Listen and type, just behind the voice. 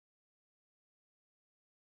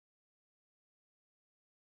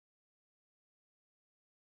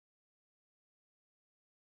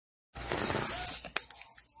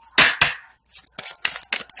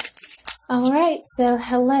All right, so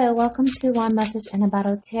hello, welcome to One Message in a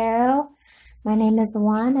Bottle Tarot. My name is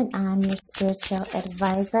Juan and I'm your spiritual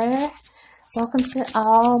advisor. Welcome to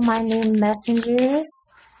all my new messengers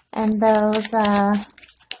and those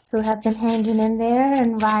who have been hanging in there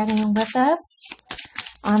and riding with us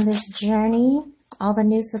on this journey. All the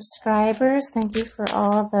new subscribers, thank you for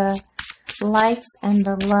all the likes and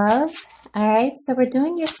the love. All right, so we're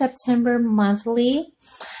doing your September monthly.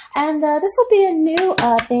 And this will be a new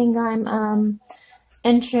thing I'm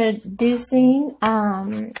introducing.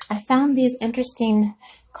 I found these interesting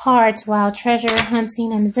cards while treasure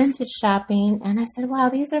hunting and vintage shopping. And I said, wow,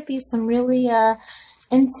 these would be some really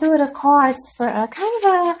intuitive cards for kind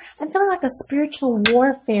of I'm feeling like a spiritual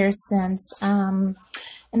warfare sense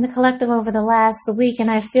in the collective over the last week.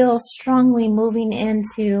 And I feel strongly moving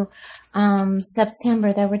into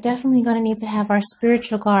September that we're definitely going to need to have our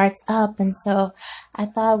spiritual guards up. And so I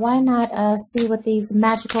thought, why not see what these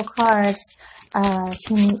magical cards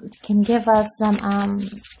can give us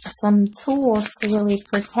some tools to really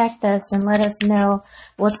protect us and let us know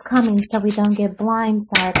what's coming so we don't get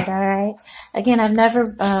blindsided. All right, again, I've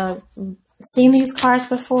never seen these cards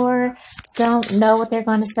before, don't know what they're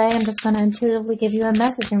going to say. I'm just going to intuitively give you a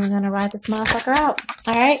message and we're going to ride this motherfucker out.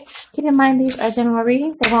 All right, keep in mind these are general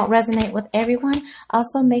readings. They won't resonate with everyone.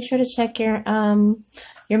 Also, make sure to check your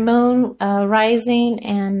moon, rising,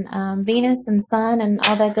 and Venus and sun and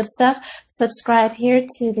all that good stuff. Subscribe here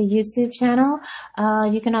to the YouTube channel.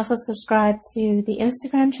 You can also subscribe to the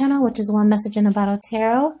Instagram channel, which is One Message in a Bottle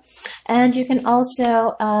Tarot. And you can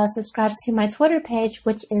also subscribe to my Twitter page,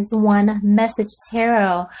 which is One Message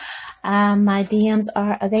Tarot. My DMs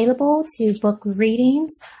are available to book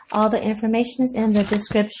readings. All the information is in the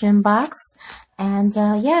description box. And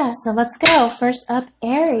yeah, so let's go. First up,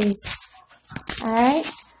 Aries. All right.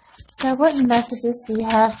 So what messages do you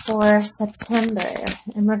have for September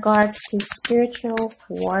in regards to spiritual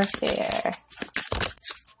warfare?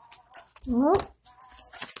 Well,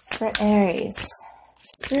 for Aries,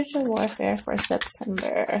 spiritual warfare for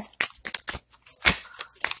September.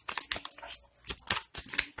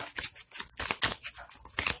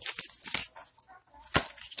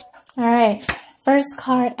 All right, first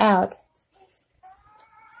card out.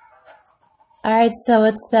 All right, so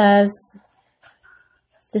it says,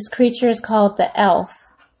 this creature is called the elf.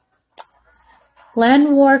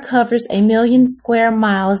 Land war covers 1 million square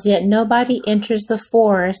miles, yet nobody enters the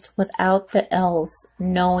forest without the elves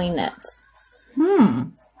knowing it.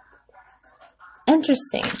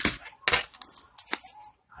 Interesting.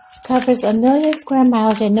 Covers 1 million square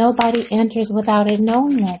miles, yet nobody enters without it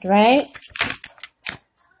knowing it, right?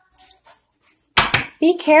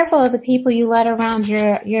 Be careful of the people you let around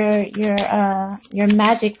your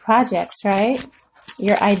magic projects, right?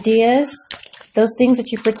 Your ideas, those things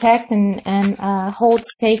that you protect and hold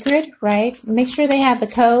sacred, right? Make sure they have the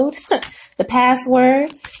code, the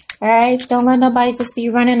password, all right? Don't let nobody just be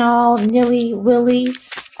running all nilly-willy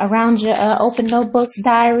around your open notebooks,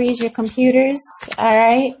 diaries, your computers, all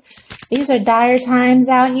right? These are dire times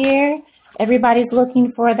out here. Everybody's looking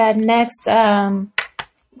for that next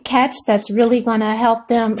catch that's really going to help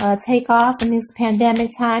them take off in these pandemic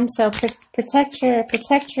times. So protect your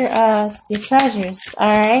treasures.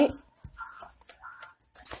 All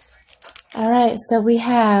right, so we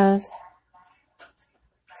have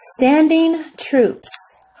standing troops.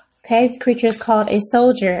 Okay, the creature is called a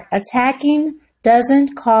soldier. Attacking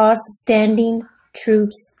doesn't cause standing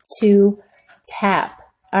troops to tap.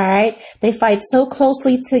 All right, they fight so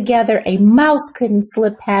closely together a mouse couldn't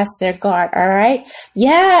slip past their guard. All right,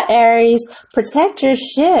 yeah, Aries, protect your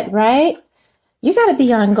shit, right? You got to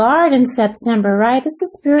be on guard in September, right? This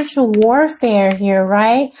is spiritual warfare here,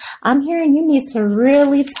 right? I'm hearing you need to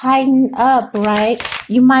really tighten up, right?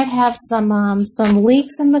 You might have some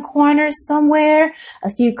leaks in the corner somewhere, a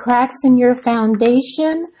few cracks in your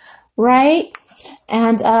foundation, right?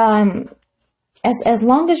 And as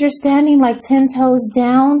long as you're standing like 10 toes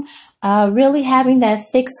down, really having that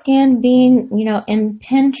thick skin, being, you know,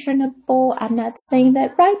 impenetrable. I'm not saying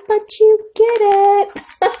that right, but you get it.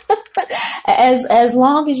 as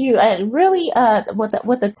long as you really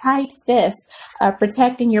with a tight fist,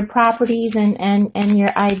 protecting your properties and your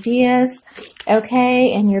ideas,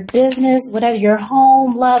 okay, and your business, whatever, your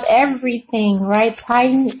home, love, everything, right?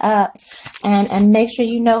 Tighten up and make sure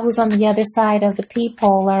you know who's on the other side of the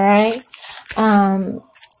peephole, all right?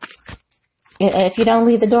 If you don't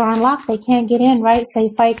leave the door unlocked, they can't get in, right?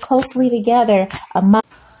 Say fight closely together. All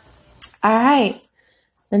right.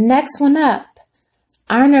 The next one up,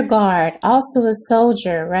 honor guard, also a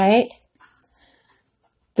soldier, right?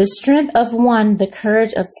 The strength of 1, the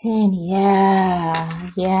courage of 10.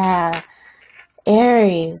 Yeah.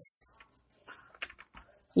 Aries,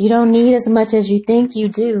 You don't need as much as you think you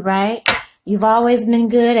do, right? You've always been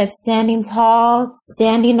good at standing tall,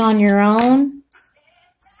 standing on your own,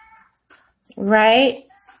 right?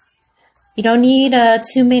 You don't need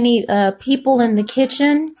too many people in the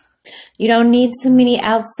kitchen. You don't need too many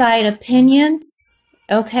outside opinions,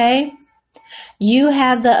 okay? You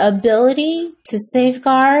have the ability to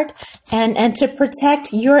safeguard and to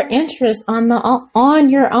protect your interests on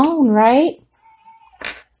your own, right?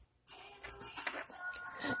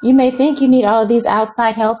 You may think you need all of these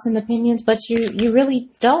outside helps and opinions, but you really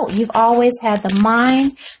don't. You've always had the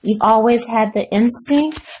mind. You've always had the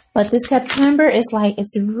instinct. But this September is like,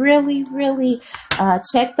 it's really, really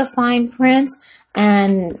check the fine print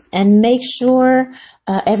and make sure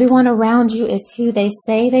everyone around you is who they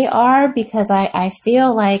say they are, because I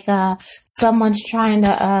feel like someone's trying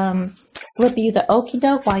to slip you the okie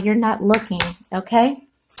doke while you're not looking, okay?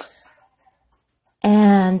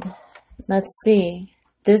 And let's see.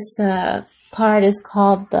 This card is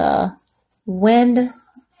called the Wind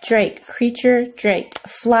Drake, Creature Drake,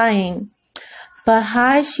 flying. But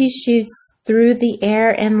high she shoots through the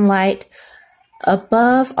air and light,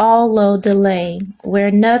 above all low delay,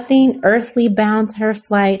 where nothing earthly bounds her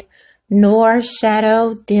flight, nor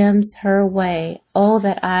shadow dims her way. Oh,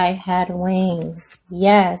 that I had wings.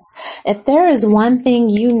 Yes. If there is one thing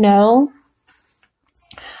you know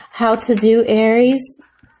how to do, Aries,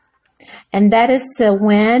 and that is to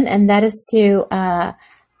win, and that is to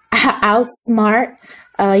outsmart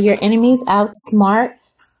your enemies, outsmart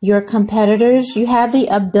your competitors. You have the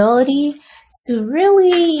ability to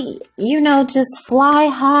really, just fly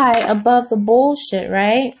high above the bullshit,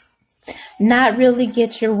 right? Not really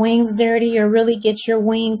get your wings dirty or really get your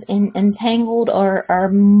wings entangled or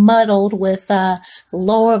muddled with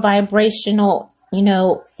lower vibrational,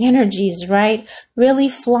 energies, right? Really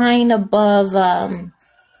flying above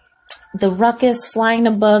the ruckus, flying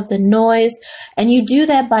above the noise. And you do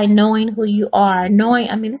that by knowing who you are.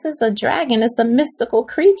 This is a dragon. It's a mystical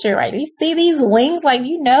creature, right? You see these wings, like,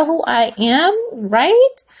 you know who I am,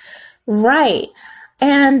 right? Right.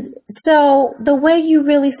 And so the way you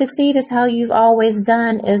really succeed is how you've always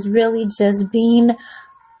done, is really just being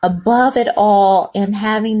above it all and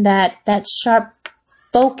having that sharp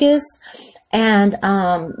focus and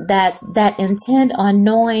that intent on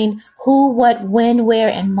knowing who, what, when, where,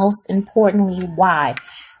 and most importantly, why.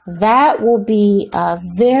 That will be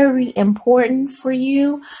very important for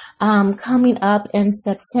you coming up in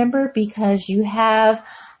September, because you have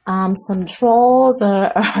some trolls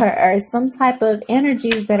or some type of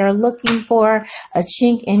energies that are looking for a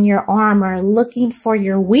chink in your armor, looking for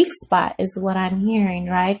your weak spot, is what I'm hearing,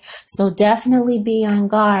 right? So definitely be on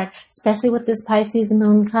guard, especially with this Pisces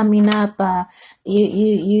moon coming up.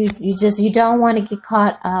 You don't want to get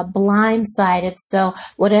caught blindsided. So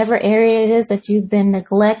whatever area it is that you've been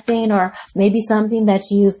neglecting, or maybe something that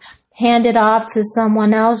you've handed off to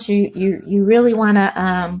someone else, you really want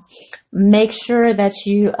to make sure that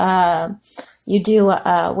you do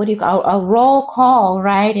a roll call,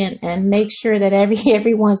 right? And make sure that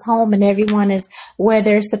everyone's home and everyone is where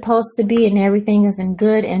they're supposed to be and everything is in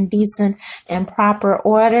good and decent and proper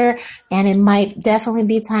order. And it might definitely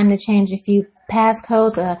be time to change a few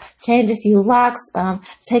passcodes, change a few locks,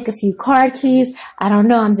 take a few card keys. I don't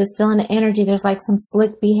know. I'm just feeling the energy. There's like some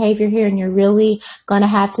slick behavior here, and you're really going to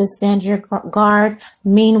have to stand your guard,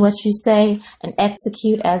 mean what you say, and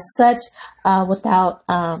execute as such without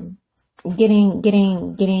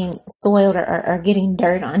getting soiled or getting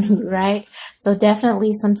dirt on you, right? So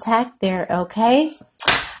definitely some tact there, okay?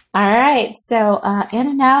 All right, so in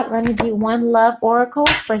and out, let me do one love oracle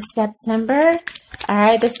for September. All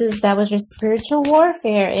right, that was your spiritual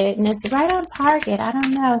warfare, and it's right on target. I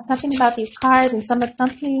don't know, something about these cards and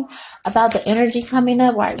something about the energy coming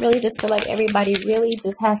up where I really just feel like everybody really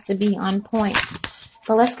just has to be on point.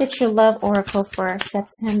 So let's get your love oracle for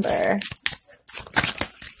September.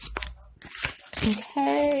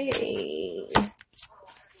 Okay.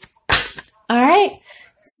 All right.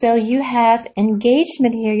 So you have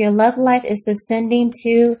engagement here. Your love life is ascending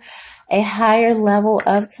to a higher level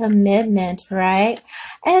of commitment, right?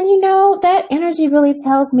 And that energy really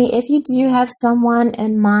tells me if you do have someone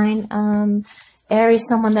in mind, Aries,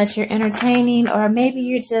 someone that you're entertaining, or maybe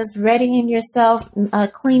you're just readying yourself,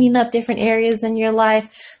 cleaning up different areas in your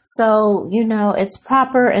life. So, it's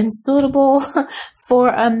proper and suitable for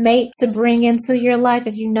a mate to bring into your life.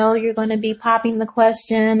 If you're going to be popping the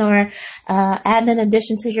question or adding an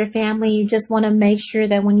addition to your family, you just want to make sure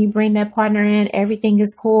that when you bring that partner in, everything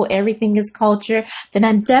is cool, everything is culture. Then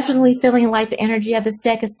I'm definitely feeling like the energy of this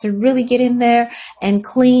deck is to really get in there and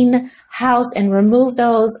clean house and remove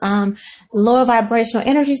those lower vibrational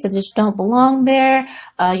energies that just don't belong there.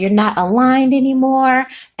 You're not aligned anymore.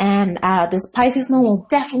 And this Pisces moon will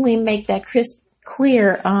definitely make that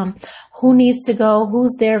clear who needs to go,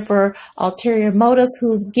 who's there for ulterior motives,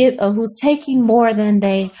 who's taking more than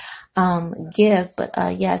they give. But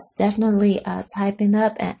yes, definitely tighten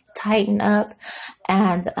up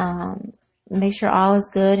and make sure all is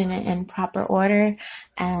good and in proper order.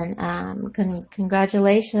 And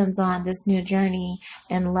congratulations on this new journey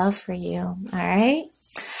in love for you. All right,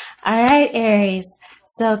 Aries.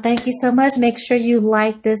 So thank you so much. Make sure you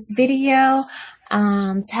like this video.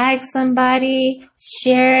 Tag somebody,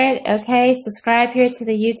 share it, okay? Subscribe here to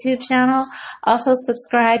the YouTube channel. Also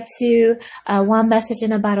subscribe to One Message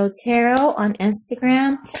in a Bottle Tarot on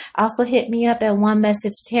Instagram. Also hit me up at One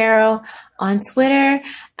Message Tarot on Twitter.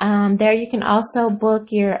 There you can also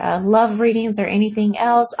book your love readings or anything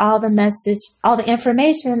else. All the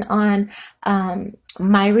information on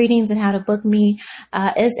my readings and how to book me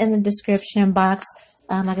is in the description box.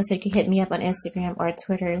 Like I said, you can hit me up on Instagram or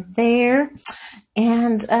Twitter there.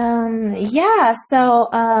 And yeah, so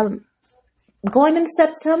going into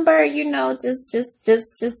September, you know, just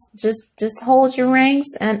hold your ranks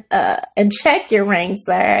and check your ranks.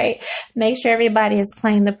 All right, make sure everybody is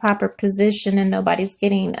playing the proper position and nobody's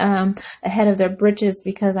getting ahead of their britches,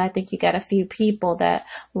 because I think you got a few people that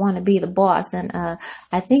want to be the boss, and I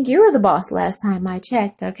think you were the boss last time I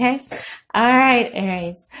checked. Okay, all right,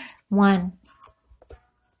 Aries. 1